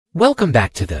Welcome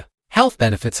back to the Health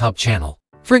Benefits Hub channel.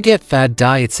 Forget fad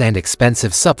diets and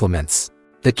expensive supplements.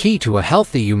 The key to a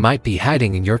healthy you might be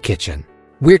hiding in your kitchen.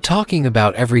 We're talking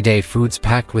about everyday foods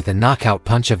packed with a knockout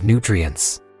punch of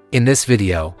nutrients. In this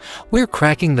video, we're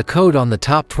cracking the code on the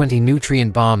top 20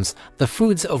 nutrient bombs, the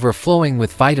foods overflowing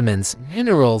with vitamins,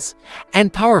 minerals,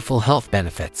 and powerful health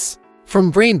benefits. From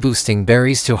brain-boosting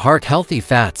berries to heart-healthy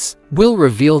fats, we'll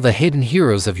reveal the hidden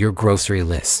heroes of your grocery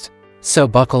list. So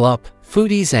buckle up,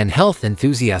 foodies and health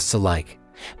enthusiasts alike,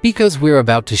 because we're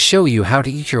about to show you how to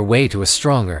eat your way to a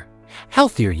stronger,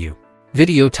 healthier you.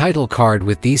 Video title card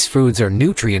with these foods are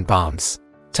nutrient bombs.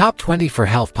 Top 20 for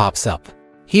health pops up.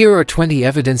 Here are 20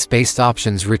 evidence-based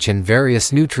options rich in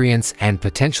various nutrients and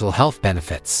potential health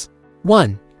benefits.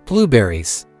 1.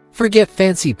 Blueberries. Forget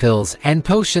fancy pills and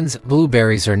potions.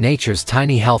 Blueberries are nature's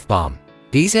tiny health bomb.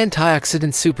 These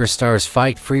antioxidant superstars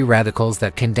fight free radicals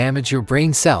that can damage your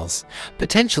brain cells,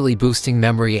 potentially boosting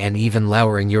memory and even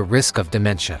lowering your risk of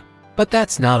dementia. But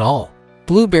that's not all.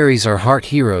 Blueberries are heart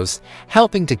heroes,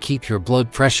 helping to keep your blood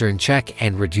pressure in check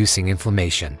and reducing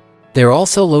inflammation. They're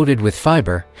also loaded with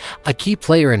fiber, a key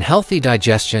player in healthy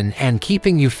digestion and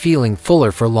keeping you feeling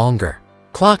fuller for longer.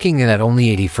 Clocking in at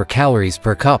only 84 calories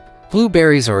per cup,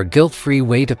 blueberries are a guilt-free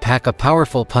way to pack a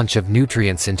powerful punch of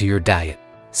nutrients into your diet.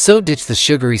 So ditch the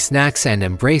sugary snacks and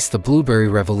embrace the blueberry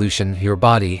revolution. Your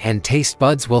body and taste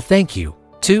buds will thank you.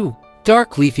 2.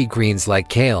 Dark leafy greens like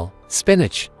kale,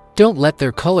 spinach. Don't let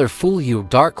their color fool you.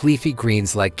 Dark leafy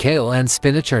greens like kale and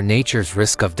spinach are nature's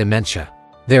risk of dementia.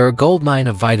 They're a goldmine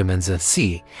of vitamins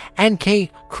C and K,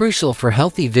 crucial for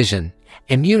healthy vision,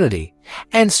 immunity,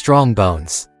 and strong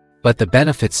bones. But the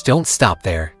benefits don't stop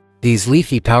there. These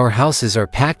leafy powerhouses are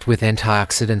packed with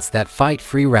antioxidants that fight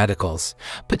free radicals,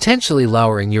 potentially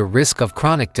lowering your risk of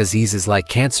chronic diseases like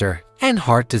cancer and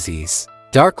heart disease.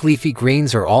 Dark leafy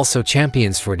greens are also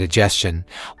champions for digestion,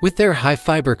 with their high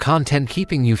fiber content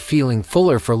keeping you feeling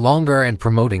fuller for longer and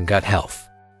promoting gut health.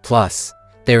 Plus,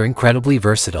 they're incredibly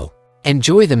versatile.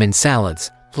 Enjoy them in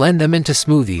salads, blend them into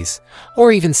smoothies,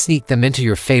 or even sneak them into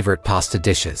your favorite pasta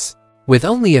dishes. With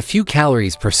only a few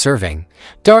calories per serving,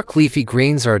 dark leafy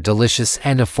greens are a delicious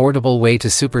and affordable way to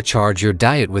supercharge your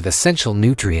diet with essential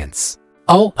nutrients.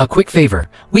 Oh, a quick favor,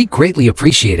 we'd greatly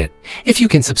appreciate it if you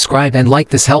can subscribe and like.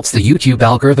 This helps the YouTube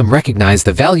algorithm recognize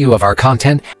the value of our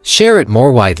content. Share it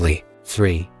more widely.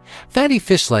 3. Fatty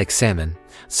fish like salmon,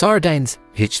 sardines.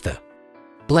 Ditch the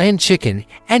bland chicken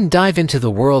and dive into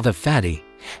the world of fatty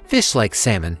fish like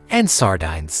salmon and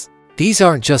sardines. These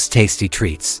aren't just tasty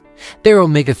treats. They're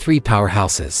omega-3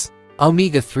 powerhouses.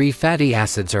 Omega-3 fatty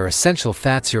acids are essential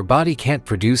fats your body can't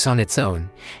produce on its own,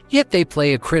 yet they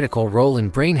play a critical role in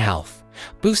brain health,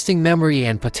 boosting memory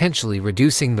and potentially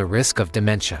reducing the risk of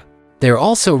dementia. They're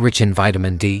also rich in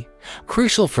vitamin D,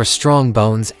 crucial for strong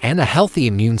bones and a healthy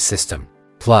immune system.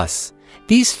 Plus,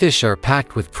 these fish are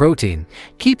packed with protein,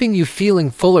 keeping you feeling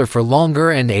fuller for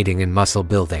longer and aiding in muscle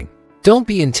building. Don't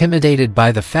be intimidated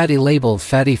by the fatty label.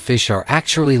 Fatty fish are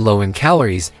actually low in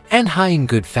calories and high in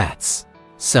good fats.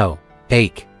 So,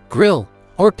 bake, grill,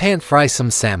 or pan-fry some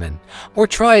salmon, or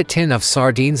try a tin of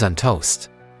sardines on toast.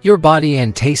 Your body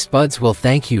and taste buds will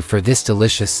thank you for this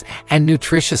delicious and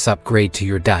nutritious upgrade to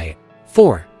your diet.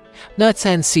 4. Nuts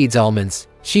and seeds. Almonds,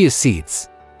 chia seeds.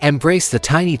 Embrace the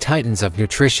tiny titans of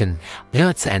nutrition,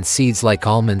 nuts and seeds like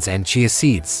almonds and chia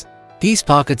seeds. These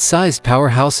pocket-sized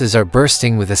powerhouses are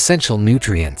bursting with essential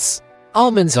nutrients.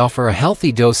 Almonds offer a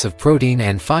healthy dose of protein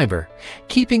and fiber,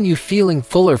 keeping you feeling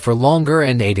fuller for longer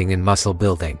and aiding in muscle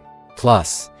building.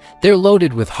 Plus, they're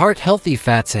loaded with heart-healthy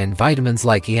fats and vitamins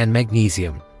like E and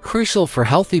magnesium, crucial for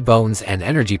healthy bones and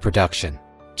energy production.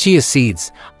 Chia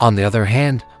seeds, on the other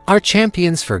hand, are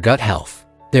champions for gut health.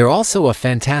 They're also a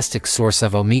fantastic source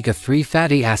of omega-3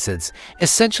 fatty acids,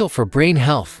 essential for brain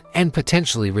health and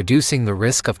potentially reducing the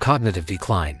risk of cognitive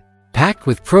decline. Packed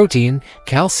with protein,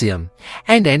 calcium,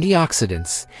 and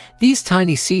antioxidants, these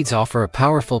tiny seeds offer a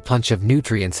powerful punch of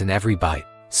nutrients in every bite.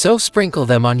 So sprinkle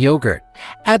them on yogurt,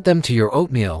 add them to your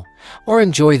oatmeal, or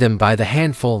enjoy them by the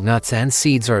handful. Nuts and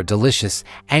seeds are a delicious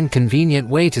and convenient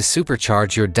way to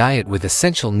supercharge your diet with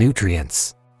essential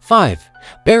nutrients. 5.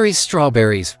 Berries.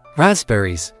 Strawberries,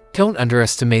 raspberries. Don't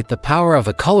underestimate the power of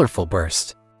a colorful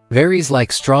burst. Berries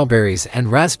like strawberries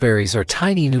and raspberries are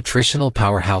tiny nutritional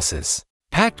powerhouses.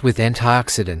 Packed with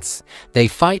antioxidants, they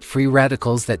fight free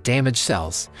radicals that damage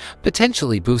cells,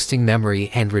 potentially boosting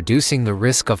memory and reducing the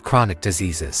risk of chronic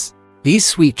diseases. These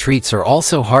sweet treats are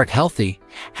also heart-healthy,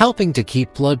 helping to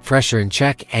keep blood pressure in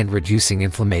check and reducing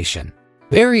inflammation.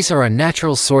 Berries are a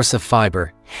natural source of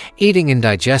fiber, aiding in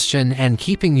digestion and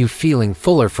keeping you feeling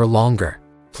fuller for longer.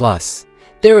 Plus,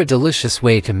 They're a delicious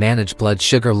way to manage blood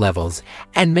sugar levels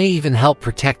and may even help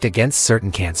protect against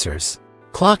certain cancers.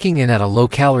 Clocking in at a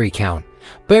low-calorie count,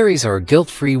 berries are a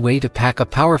guilt-free way to pack a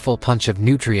powerful punch of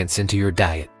nutrients into your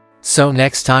diet. So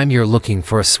next time you're looking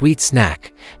for a sweet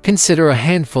snack, consider a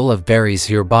handful of berries.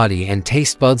 Your body and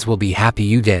taste buds will be happy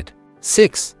you did.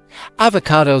 6.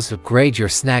 Avocados. Upgrade your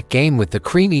snack game with the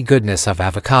creamy goodness of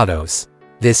avocados.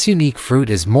 This unique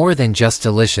fruit is more than just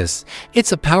delicious,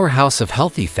 it's a powerhouse of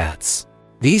healthy fats.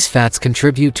 These fats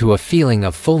contribute to a feeling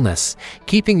of fullness,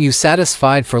 keeping you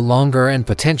satisfied for longer and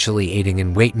potentially aiding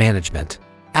in weight management.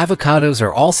 Avocados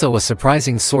are also a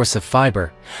surprising source of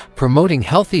fiber, promoting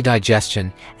healthy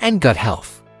digestion and gut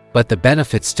health. But the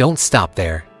benefits don't stop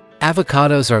there.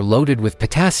 Avocados are loaded with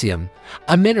potassium,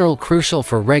 a mineral crucial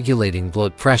for regulating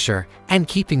blood pressure and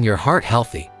keeping your heart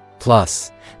healthy.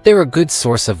 Plus, they're a good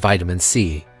source of vitamin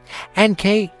C and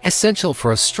K, essential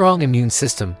for a strong immune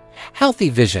system, healthy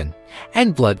vision,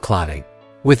 and blood clotting.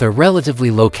 With a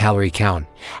relatively low-calorie count,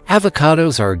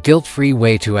 avocados are a guilt-free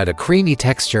way to add a creamy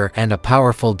texture and a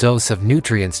powerful dose of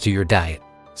nutrients to your diet.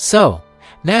 So,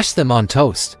 mash them on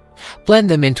toast, blend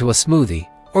them into a smoothie,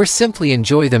 or simply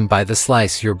enjoy them by the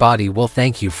slice. Your body will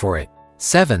thank you for it.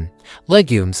 7.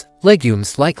 Legumes.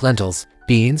 Legumes like lentils,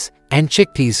 beans, and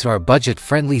chickpeas are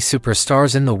budget-friendly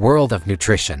superstars in the world of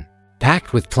nutrition.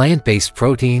 Packed with plant-based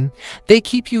protein, they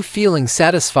keep you feeling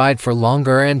satisfied for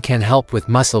longer and can help with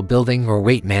muscle building or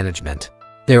weight management.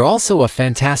 They're also a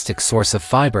fantastic source of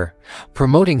fiber,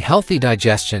 promoting healthy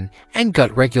digestion and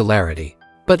gut regularity.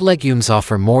 But legumes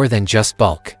offer more than just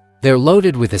bulk. They're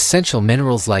loaded with essential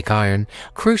minerals like iron,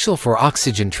 crucial for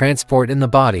oxygen transport in the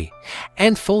body,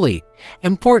 and folate,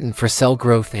 important for cell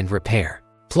growth and repair.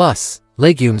 Plus,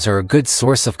 legumes are a good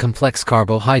source of complex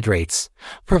carbohydrates,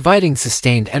 providing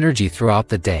sustained energy throughout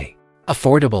the day.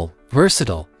 Affordable,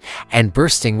 versatile, and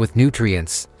bursting with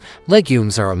nutrients,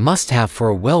 legumes are a must-have for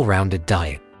a well-rounded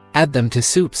diet. Add them to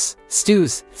soups,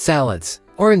 stews, salads,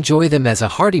 or enjoy them as a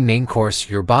hearty main course.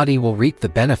 Your body will reap the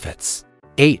benefits.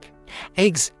 8.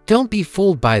 Eggs. Don't be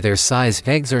fooled by their size.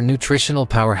 Eggs are nutritional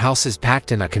powerhouses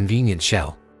packed in a convenient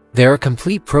shell. They're a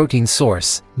complete protein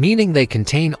source, meaning they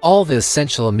contain all the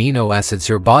essential amino acids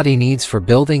your body needs for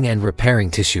building and repairing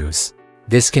tissues.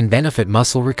 This can benefit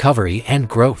muscle recovery and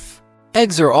growth.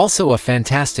 Eggs are also a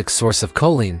fantastic source of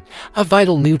choline, a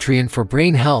vital nutrient for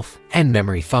brain health and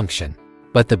memory function.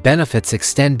 But the benefits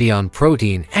extend beyond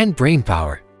protein and brain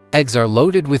power. Eggs are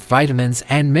loaded with vitamins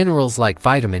and minerals like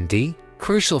vitamin D,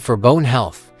 crucial for bone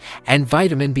health, and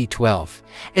vitamin B12,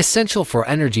 essential for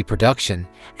energy production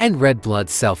and red blood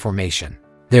cell formation.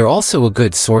 They're also a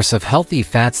good source of healthy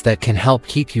fats that can help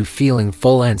keep you feeling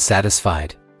full and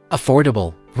satisfied.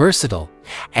 Affordable, versatile,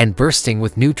 and bursting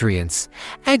with nutrients,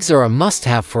 eggs are a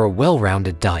must-have for a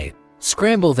well-rounded diet.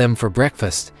 Scramble them for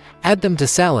breakfast, add them to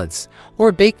salads,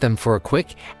 or bake them for a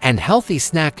quick and healthy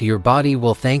snack. Your body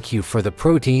will thank you for the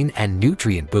protein and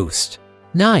nutrient boost.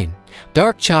 9.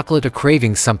 Dark chocolate. Are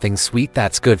craving something sweet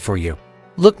that's good for you?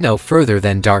 Look no further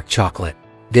than dark chocolate.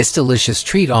 This delicious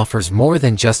treat offers more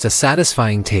than just a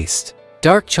satisfying taste.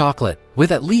 Dark chocolate,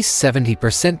 with at least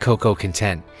 70% cocoa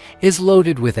content, is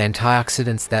loaded with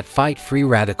antioxidants that fight free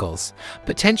radicals,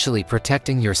 potentially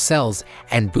protecting your cells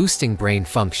and boosting brain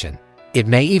function. It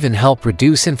may even help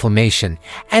reduce inflammation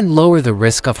and lower the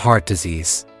risk of heart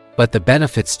disease. But the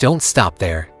benefits don't stop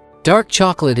there. Dark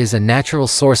chocolate is a natural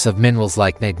source of minerals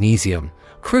like magnesium,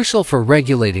 crucial for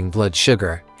regulating blood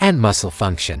sugar and muscle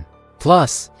function.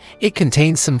 Plus, it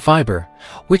contains some fiber,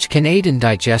 which can aid in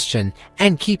digestion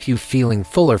and keep you feeling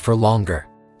fuller for longer.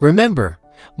 Remember,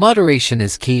 moderation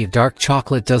is key. Dark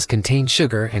chocolate does contain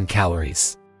sugar and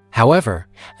calories. However,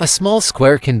 a small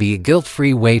square can be a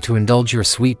guilt-free way to indulge your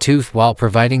sweet tooth while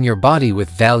providing your body with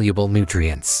valuable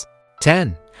nutrients.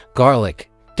 10. Garlic.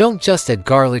 Don't just add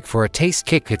garlic for a taste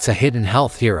kick, it's a hidden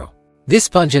health hero. This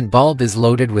pungent bulb is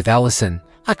loaded with allicin,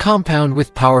 a compound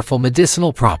with powerful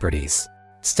medicinal properties.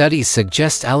 Studies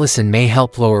suggest allicin may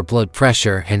help lower blood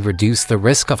pressure and reduce the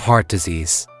risk of heart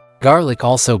disease. Garlic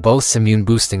also boasts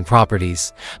immune-boosting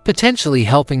properties, potentially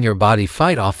helping your body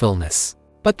fight off illness.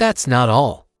 But that's not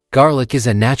all. Garlic is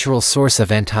a natural source of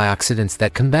antioxidants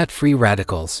that combat free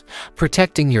radicals,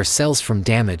 protecting your cells from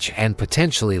damage and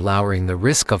potentially lowering the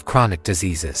risk of chronic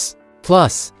diseases.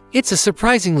 Plus, it's a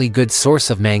surprisingly good source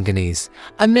of manganese,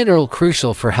 a mineral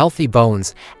crucial for healthy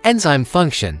bones, enzyme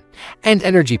function, and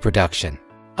energy production.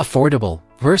 Affordable,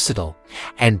 versatile,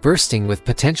 and bursting with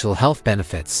potential health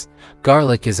benefits,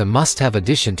 garlic is a must-have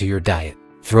addition to your diet.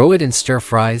 Throw it in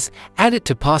stir-fries, add it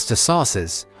to pasta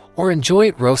sauces, or enjoy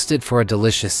it roasted for a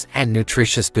delicious and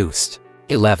nutritious boost.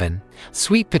 11.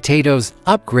 Sweet potatoes.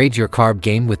 Upgrade your carb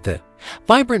game with the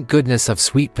vibrant goodness of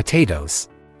sweet potatoes.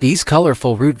 These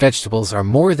colorful root vegetables are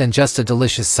more than just a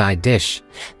delicious side dish.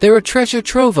 They're a treasure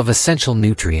trove of essential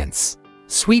nutrients.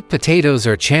 Sweet potatoes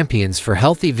are champions for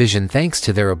healthy vision thanks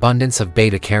to their abundance of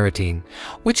beta-carotene,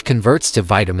 which converts to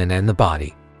vitamin in the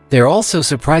body. They're also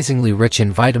surprisingly rich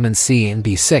in vitamin C and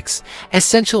B6,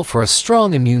 essential for a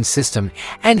strong immune system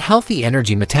and healthy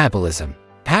energy metabolism.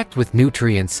 Packed with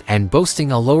nutrients and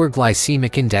boasting a lower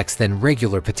glycemic index than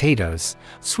regular potatoes,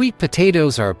 sweet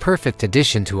potatoes are a perfect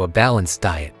addition to a balanced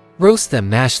diet. Roast them,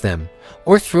 mash them,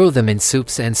 or throw them in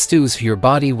soups and stews. Your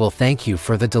body will thank you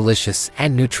for the delicious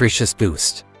and nutritious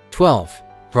boost. 12.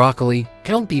 Broccoli.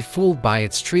 Don't be fooled by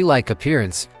its tree-like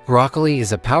appearance. Broccoli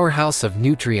is a powerhouse of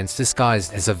nutrients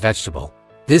disguised as a vegetable.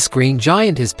 This green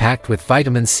giant is packed with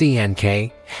vitamin C and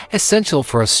K, essential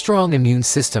for a strong immune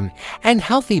system and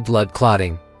healthy blood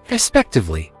clotting,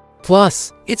 respectively.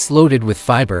 Plus, it's loaded with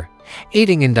fiber,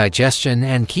 aiding in digestion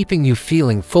and keeping you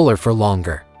feeling fuller for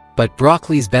longer. But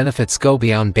broccoli's benefits go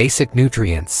beyond basic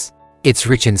nutrients. It's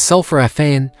rich in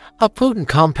sulforaphane, a potent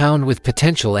compound with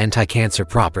potential anti-cancer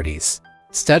properties.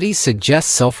 Studies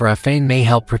suggest sulforaphane may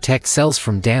help protect cells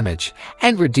from damage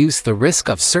and reduce the risk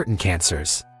of certain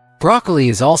cancers. Broccoli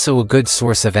is also a good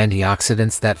source of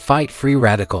antioxidants that fight free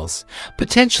radicals,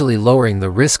 potentially lowering the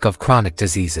risk of chronic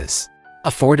diseases.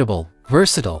 Affordable,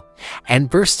 versatile, and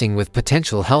bursting with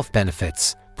potential health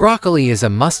benefits, broccoli is a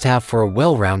must-have for a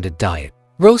well-rounded diet.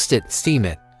 Roast it, steam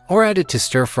it, or add it to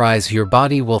stir-fries. Your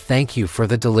body will thank you for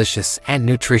the delicious and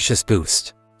nutritious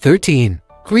boost. 13.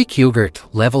 Greek yogurt.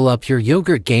 Level up your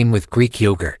yogurt game with Greek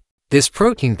yogurt. This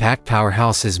protein-packed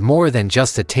powerhouse is more than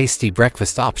just a tasty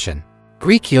breakfast option.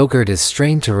 Greek yogurt is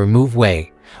strained to remove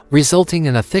whey, resulting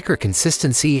in a thicker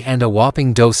consistency and a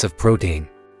whopping dose of protein.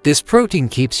 This protein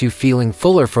keeps you feeling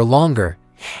fuller for longer,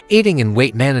 aiding in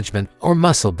weight management or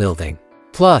muscle building.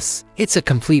 Plus, it's a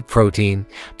complete protein,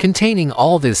 containing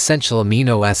all the essential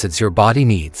amino acids your body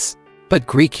needs. But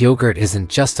Greek yogurt isn't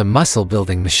just a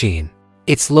muscle-building machine.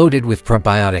 It's loaded with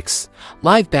probiotics,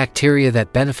 live bacteria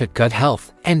that benefit gut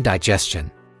health and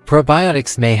digestion.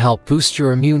 Probiotics may help boost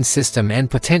your immune system and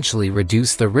potentially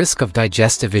reduce the risk of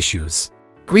digestive issues.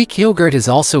 Greek yogurt is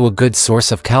also a good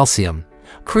source of calcium,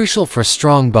 crucial for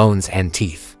strong bones and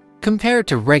teeth. Compared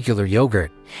to regular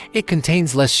yogurt, it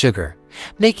contains less sugar,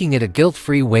 making it a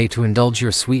guilt-free way to indulge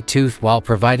your sweet tooth while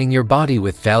providing your body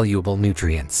with valuable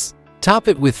nutrients. Top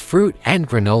it with fruit and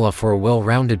granola for a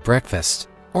well-rounded breakfast,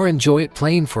 or enjoy it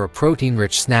plain for a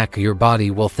protein-rich snack. Your body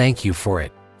will thank you for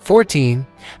it. 14.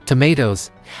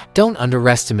 Tomatoes. Don't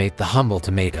underestimate the humble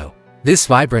tomato. This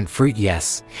vibrant fruit,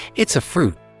 yes, it's a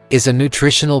fruit, is a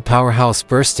nutritional powerhouse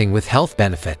bursting with health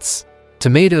benefits.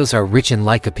 Tomatoes are rich in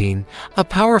lycopene, a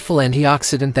powerful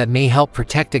antioxidant that may help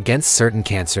protect against certain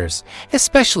cancers,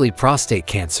 especially prostate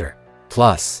cancer.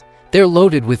 Plus, they're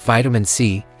loaded with vitamin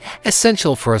C,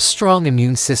 essential for a strong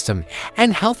immune system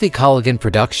and healthy collagen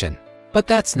production. But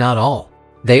that's not all.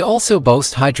 They also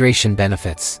boast hydration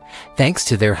benefits, thanks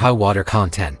to their high water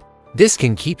content. This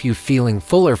can keep you feeling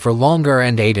fuller for longer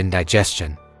and aid in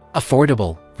digestion.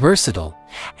 Affordable, versatile,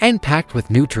 and packed with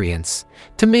nutrients,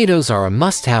 tomatoes are a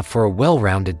must-have for a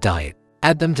well-rounded diet.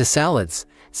 Add them to salads,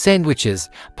 sandwiches,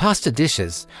 pasta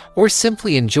dishes, or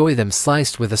simply enjoy them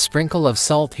sliced with a sprinkle of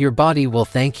salt. Your body will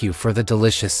thank you for the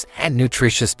delicious and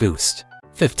nutritious boost.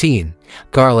 15.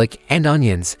 Garlic and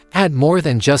onions. Add more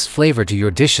than just flavor to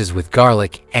your dishes with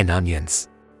garlic and onions.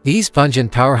 These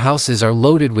pungent powerhouses are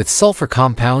loaded with sulfur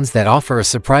compounds that offer a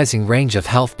surprising range of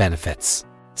health benefits.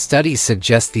 Studies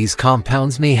suggest these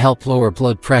compounds may help lower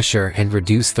blood pressure and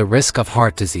reduce the risk of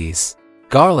heart disease.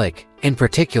 Garlic, in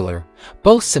particular,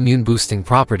 boasts immune-boosting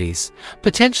properties,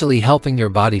 potentially helping your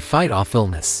body fight off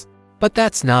illness. But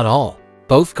that's not all.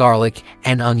 Both garlic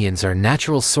and onions are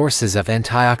natural sources of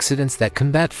antioxidants that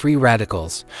combat free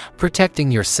radicals,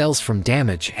 protecting your cells from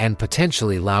damage and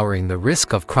potentially lowering the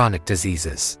risk of chronic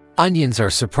diseases. Onions are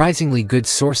surprisingly good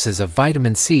sources of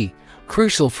vitamin C,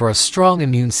 crucial for a strong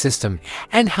immune system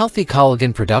and healthy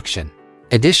collagen production.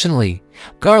 Additionally,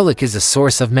 garlic is a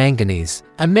source of manganese,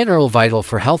 a mineral vital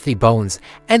for healthy bones,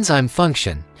 enzyme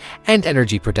function, and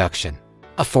energy production.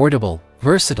 Affordable,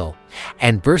 versatile,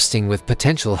 and bursting with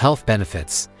potential health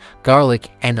benefits, garlic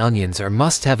and onions are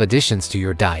must-have additions to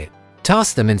your diet.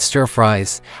 Toss them in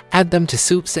stir-fries, add them to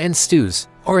soups and stews,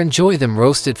 or enjoy them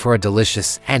roasted for a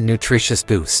delicious and nutritious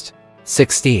boost.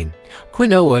 16.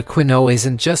 Quinoa. Quinoa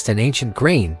isn't just an ancient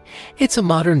grain, it's a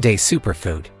modern-day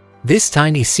superfood. This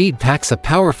tiny seed packs a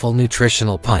powerful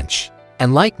nutritional punch.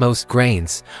 And like most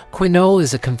grains, quinoa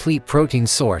is a complete protein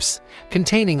source,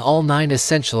 containing all 9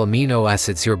 essential amino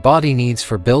acids your body needs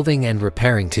for building and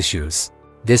repairing tissues.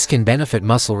 This can benefit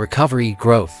muscle recovery,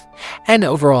 growth, and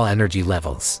overall energy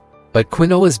levels. But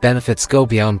quinoa's benefits go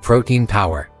beyond protein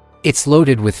power. It's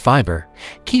loaded with fiber,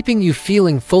 keeping you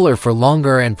feeling fuller for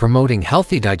longer and promoting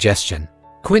healthy digestion.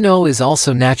 Quinoa is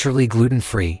also naturally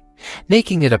gluten-free,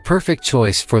 making it a perfect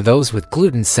choice for those with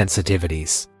gluten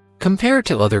sensitivities. Compared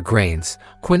to other grains,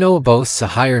 quinoa boasts a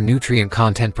higher nutrient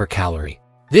content per calorie.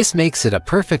 This makes it a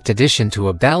perfect addition to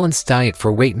a balanced diet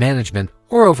for weight management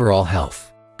or overall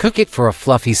health. Cook it for a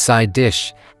fluffy side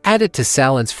dish, add it to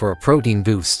salads for a protein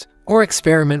boost, or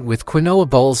experiment with quinoa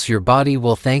bowls. Your body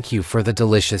will thank you for the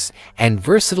delicious and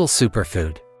versatile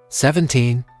superfood.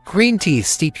 17. Green tea.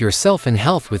 Steep yourself in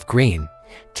health with green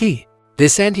tea.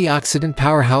 This antioxidant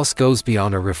powerhouse goes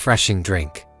beyond a refreshing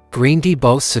drink. Green tea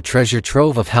boasts a treasure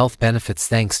trove of health benefits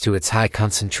thanks to its high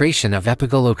concentration of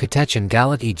epigallocatechin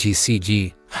gallate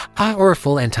EGCG, a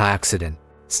powerful antioxidant.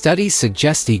 Studies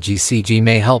suggest EGCG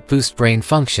may help boost brain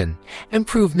function,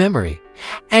 improve memory,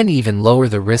 and even lower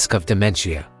the risk of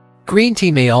dementia. Green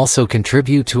tea may also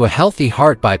contribute to a healthy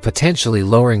heart by potentially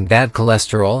lowering bad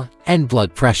cholesterol and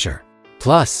blood pressure.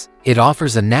 Plus, it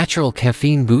offers a natural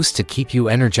caffeine boost to keep you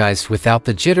energized without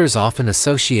the jitters often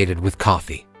associated with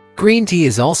coffee. Green tea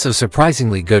is also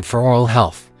surprisingly good for oral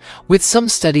health, with some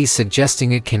studies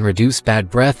suggesting it can reduce bad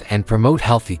breath and promote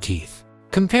healthy teeth.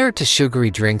 Compared to sugary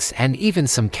drinks and even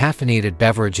some caffeinated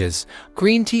beverages,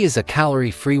 green tea is a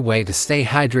calorie-free way to stay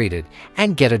hydrated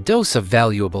and get a dose of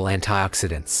valuable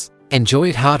antioxidants. Enjoy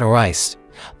it hot or iced,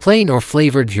 plain or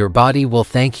flavored. Your body will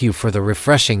thank you for the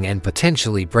refreshing and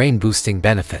potentially brain-boosting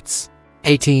benefits.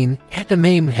 18.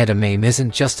 Edamame. Edamame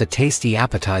isn't just a tasty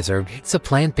appetizer, it's a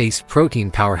plant-based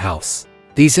protein powerhouse.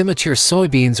 These immature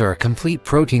soybeans are a complete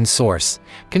protein source,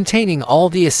 containing all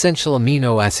the essential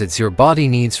amino acids your body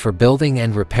needs for building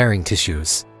and repairing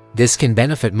tissues. This can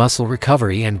benefit muscle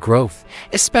recovery and growth,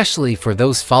 especially for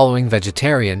those following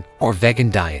vegetarian or vegan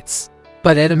diets.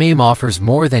 But edamame offers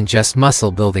more than just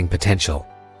muscle-building potential.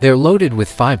 They're loaded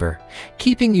with fiber,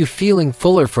 keeping you feeling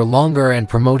fuller for longer and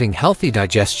promoting healthy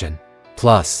digestion.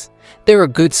 Plus, they're a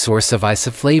good source of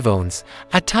isoflavones,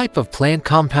 a type of plant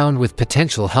compound with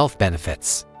potential health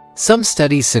benefits. Some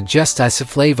studies suggest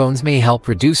isoflavones may help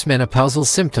reduce menopausal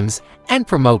symptoms and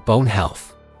promote bone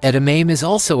health. Edamame is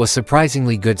also a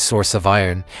surprisingly good source of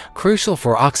iron, crucial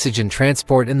for oxygen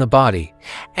transport in the body,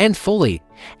 and folate,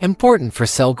 important for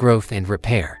cell growth and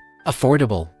repair.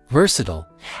 Affordable, versatile,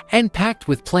 and packed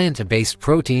with plant-based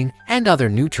protein and other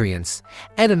nutrients,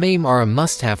 edamame are a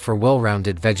must-have for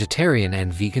well-rounded vegetarian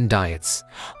and vegan diets,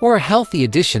 or a healthy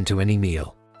addition to any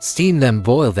meal. Steam them,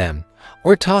 boil them,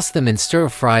 or toss them in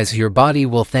stir-fries. Your body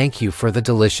will thank you for the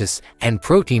delicious and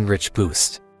protein-rich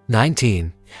boost.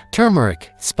 19.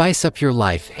 Turmeric. Spice up your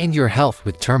life and your health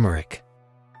with turmeric.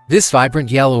 This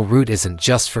vibrant yellow root isn't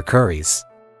just for curries.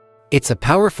 It's a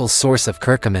powerful source of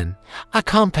curcumin, a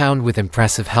compound with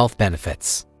impressive health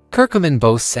benefits. Curcumin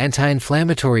boasts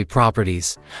anti-inflammatory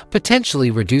properties,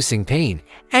 potentially reducing pain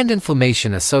and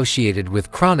inflammation associated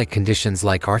with chronic conditions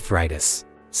like arthritis.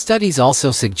 Studies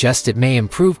also suggest it may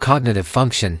improve cognitive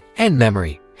function and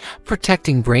memory,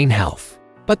 protecting brain health.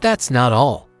 But that's not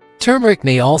all. Turmeric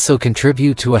may also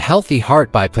contribute to a healthy heart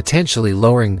by potentially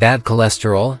lowering bad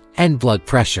cholesterol and blood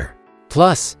pressure.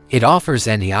 Plus, it offers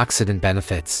antioxidant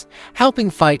benefits, helping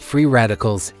fight free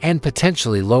radicals and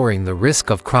potentially lowering the risk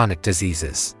of chronic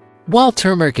diseases. While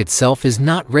turmeric itself is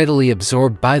not readily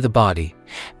absorbed by the body,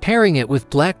 pairing it with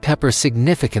black pepper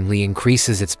significantly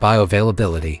increases its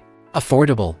bioavailability.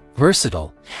 Affordable,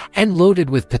 versatile, and loaded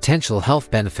with potential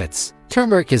health benefits,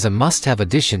 turmeric is a must-have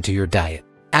addition to your diet.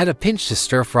 Add a pinch to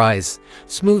stir-fries,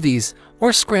 smoothies,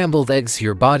 or scrambled eggs.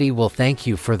 Your body will thank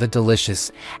you for the delicious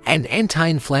and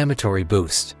anti-inflammatory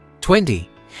boost. 20.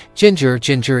 Ginger.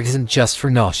 Ginger isn't just for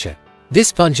nausea.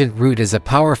 This pungent root is a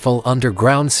powerful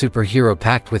underground superhero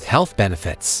packed with health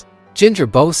benefits. Ginger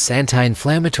boasts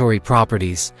anti-inflammatory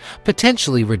properties,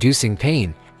 potentially reducing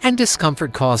pain and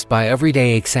discomfort caused by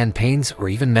everyday aches and pains or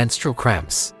even menstrual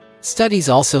cramps. Studies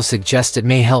also suggest it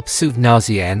may help soothe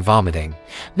nausea and vomiting,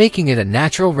 making it a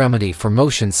natural remedy for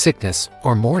motion sickness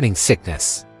or morning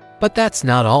sickness. But that's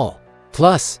not all.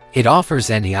 Plus, it offers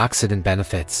antioxidant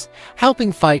benefits,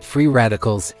 helping fight free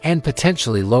radicals and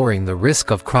potentially lowering the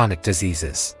risk of chronic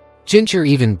diseases. Ginger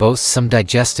even boasts some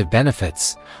digestive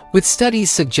benefits, with studies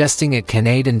suggesting it can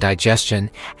aid in digestion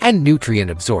and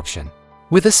nutrient absorption.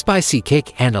 With a spicy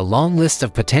kick and a long list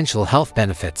of potential health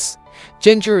benefits,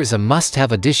 ginger is a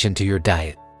must-have addition to your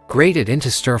diet. Grate it into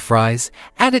stir-fries,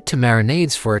 add it to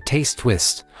marinades for a taste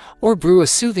twist, or brew a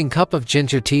soothing cup of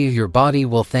ginger tea. Your body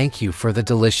will thank you for the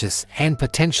delicious and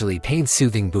potentially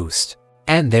pain-soothing boost.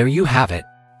 And there you have it,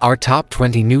 our top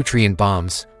 20 nutrient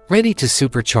bombs, ready to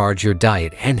supercharge your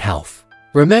diet and health.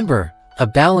 Remember, a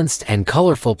balanced and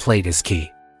colorful plate is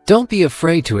key. Don't be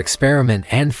afraid to experiment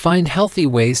and find healthy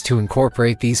ways to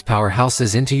incorporate these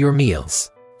powerhouses into your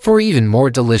meals. For even more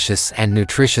delicious and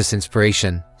nutritious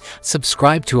inspiration,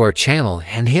 subscribe to our channel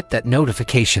and hit that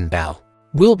notification bell.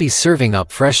 We'll be serving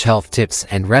up fresh health tips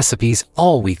and recipes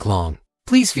all week long.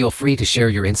 Please feel free to share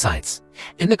your insights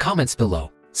in the comments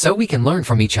below so we can learn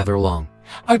from each other along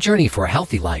our journey for a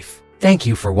healthy life. Thank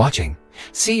you for watching.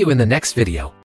 See you in the next video.